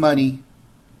prioritize money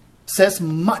says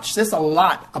a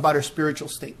lot about our spiritual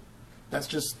state. That's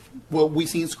just what we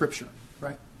see in Scripture,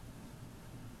 right?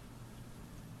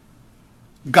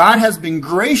 God has been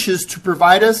gracious to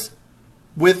provide us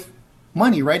with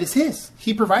money, right? It's his.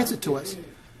 He provides it to us.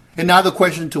 And now the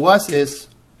question to us is,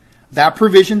 that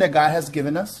provision that God has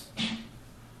given us,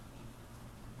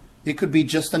 it could be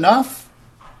just enough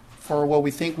for what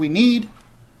we think we need,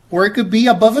 or it could be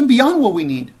above and beyond what we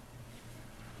need.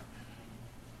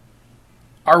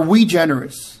 Are we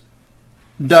generous?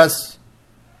 Does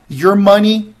your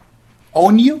money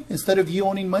own you instead of you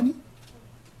owning money?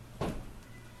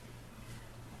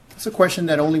 That's a question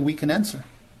that only we can answer.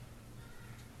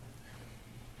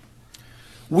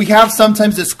 We have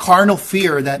sometimes this carnal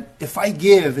fear that if I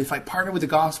give, if I partner with the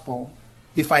gospel,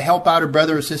 if I help out a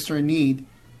brother or sister in need,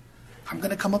 I'm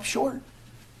going to come up short.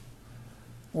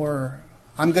 Or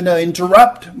I'm going to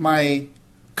interrupt my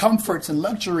comforts and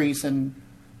luxuries and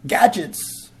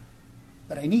gadgets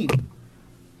that I need,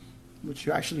 which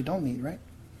you actually don't need, right?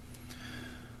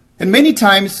 And many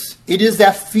times it is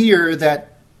that fear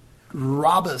that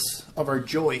robs us of our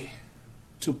joy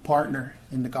to partner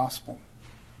in the gospel.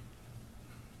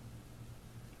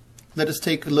 Let us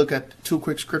take a look at two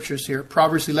quick scriptures here.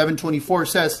 Proverbs 11:24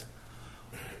 says,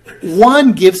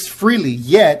 "One gives freely,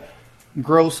 yet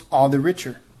grows all the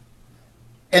richer.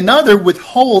 Another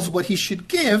withholds what he should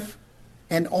give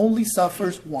and only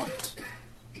suffers want."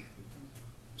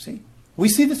 See? We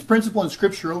see this principle in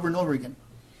Scripture over and over again.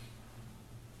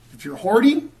 If you're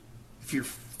hoarding, if you're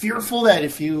fearful that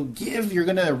if you give, you're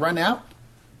going to run out,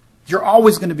 you're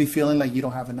always going to be feeling like you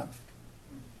don't have enough.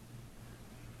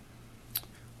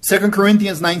 2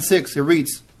 Corinthians 9:6, it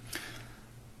reads,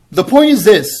 "The point is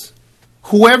this,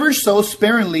 whoever sows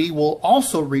sparingly will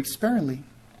also reap sparingly,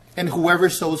 and whoever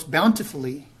sows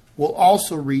bountifully will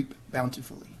also reap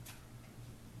bountifully."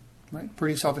 Right?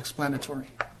 Pretty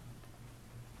self-explanatory.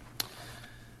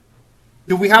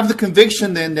 Do we have the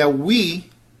conviction then that we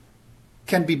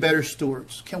can be better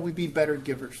stewards? Can we be better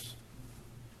givers?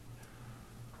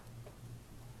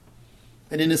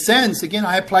 And in a sense, again,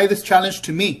 I apply this challenge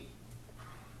to me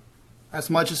as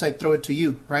much as I throw it to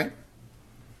you, right?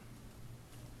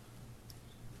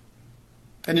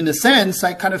 And in a sense,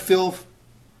 I kind of feel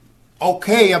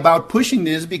okay about pushing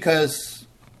this, because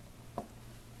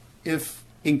if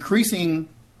increasing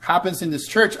happens in this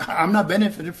church, I'm not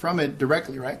benefiting from it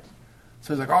directly, right?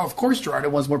 So it's like, oh, of course Gerardo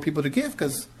wants more people to give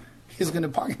because he's going to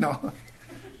pocket. No,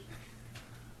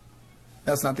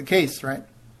 that's not the case, right?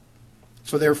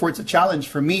 So therefore, it's a challenge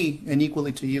for me and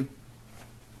equally to you,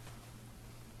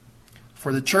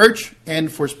 for the church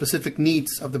and for specific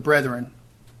needs of the brethren.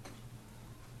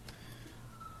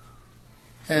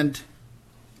 And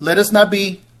let us not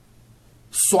be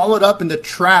swallowed up in the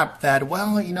trap that,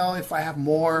 well, you know, if I have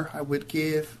more, I would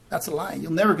give. That's a lie. You're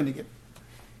never going to give.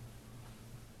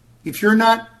 If you're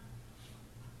not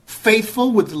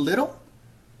faithful with the little,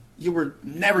 you will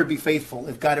never be faithful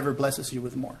if God ever blesses you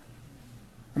with more.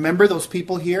 Remember, those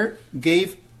people here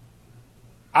gave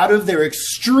out of their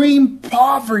extreme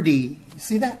poverty. You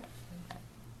see that?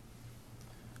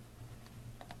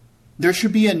 There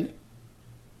should be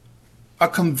a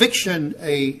conviction,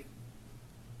 a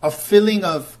a feeling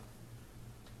of,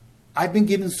 I've been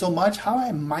given so much, how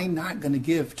am I not going to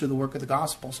give to the work of the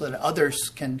gospel so that others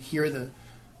can hear the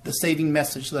saving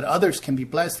message, so that others can be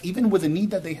blessed, even with the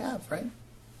need that they have, right?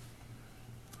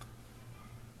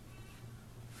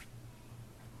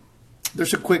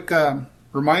 There's a quick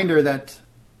reminder that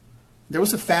there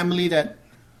was a family that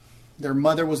their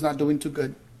mother was not doing too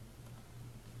good.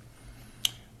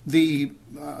 The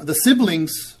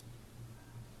siblings,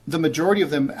 the majority of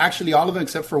them, actually all of them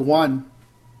except for one,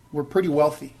 were pretty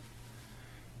wealthy.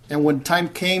 And when time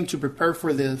came to prepare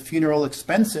for the funeral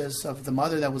expenses of the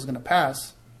mother that was going to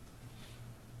pass,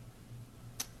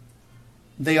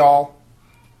 they all,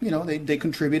 they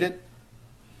contributed.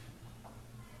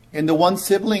 And the one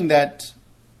sibling that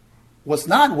was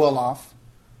not well off,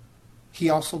 he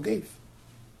also gave.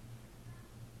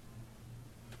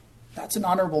 That's an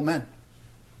honorable man.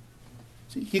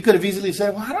 See, he could have easily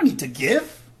said, well, I don't need to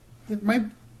give.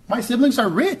 My siblings are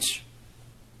rich.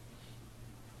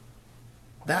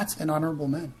 That's an honorable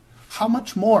man. How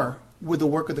much more with the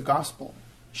work of the gospel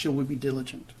should we be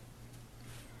diligent?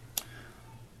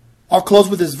 I'll close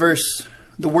with this verse,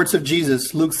 the words of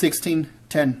Jesus, Luke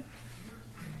 16:10.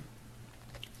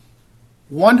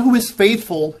 One who is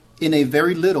faithful in a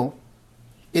very little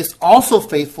is also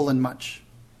faithful in much.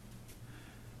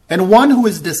 And one who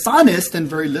is dishonest in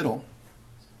very little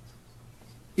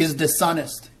is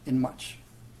dishonest in much.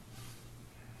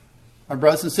 My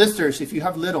brothers and sisters, if you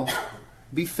have little,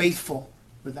 be faithful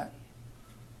with that.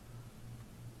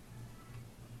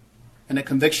 And the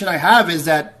conviction I have is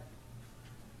that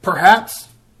perhaps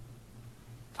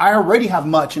I already have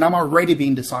much and I'm already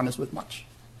being dishonest with much.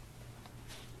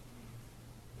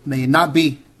 May it not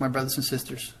be, my brothers and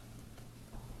sisters.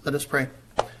 Let us pray.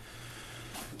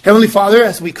 Heavenly Father,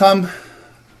 as we come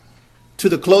to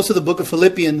the close of the book of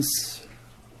Philippians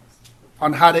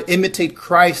on how to imitate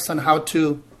Christ, on how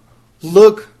to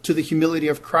look to the humility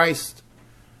of Christ,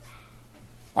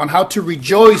 on how to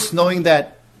rejoice knowing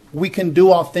that we can do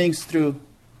all things through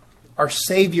our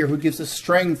Savior who gives us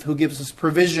strength, who gives us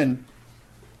provision,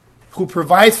 who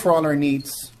provides for all our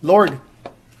needs. Lord,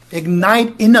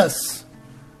 ignite in us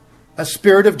a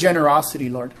spirit of generosity,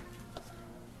 Lord,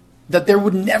 that there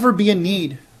would never be a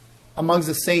need amongst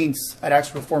the saints at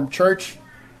Acts Reformed Church,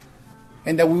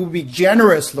 and that we would be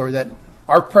generous, Lord, that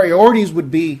our priorities would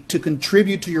be to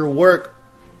contribute to your work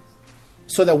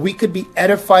so that we could be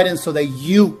edified and so that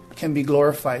you can be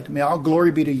glorified. May all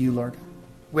glory be to you, Lord.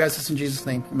 We ask this in Jesus'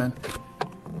 name. Amen.